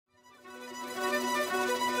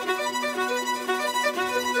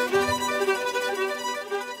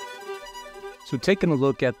So taking a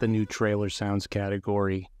look at the new trailer sounds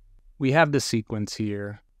category, we have the sequence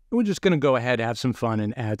here. We're just going to go ahead, have some fun,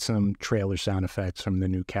 and add some trailer sound effects from the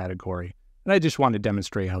new category. And I just want to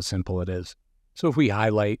demonstrate how simple it is. So if we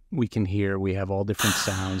highlight, we can hear we have all different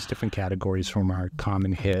sounds, different categories from our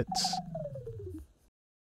common hits.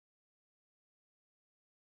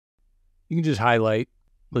 You can just highlight,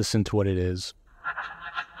 listen to what it is.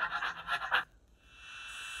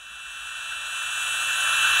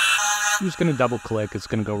 I'm just going to double click. It's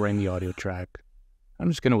going to go right in the audio track. I'm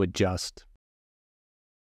just going to adjust.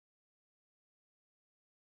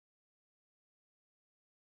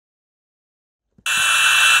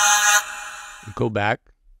 Go back,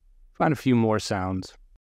 find a few more sounds.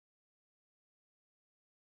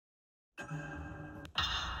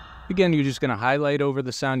 Again, you're just going to highlight over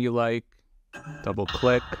the sound you like, double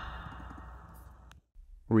click,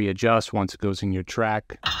 readjust once it goes in your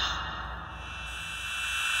track.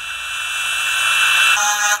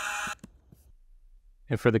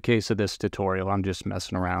 And for the case of this tutorial, I'm just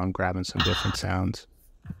messing around, grabbing some different sounds.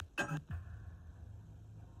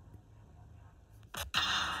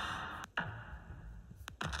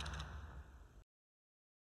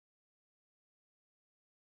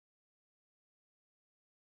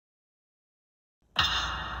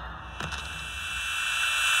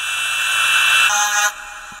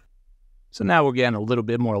 So now we're getting a little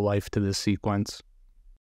bit more life to this sequence.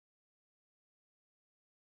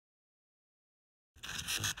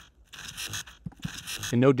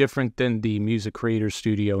 And no different than the Music Creator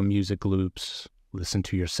Studio music loops. Listen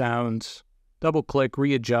to your sounds, double click,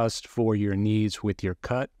 readjust for your needs with your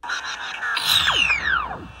cut.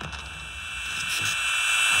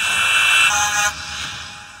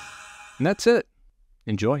 And that's it.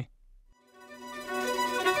 Enjoy.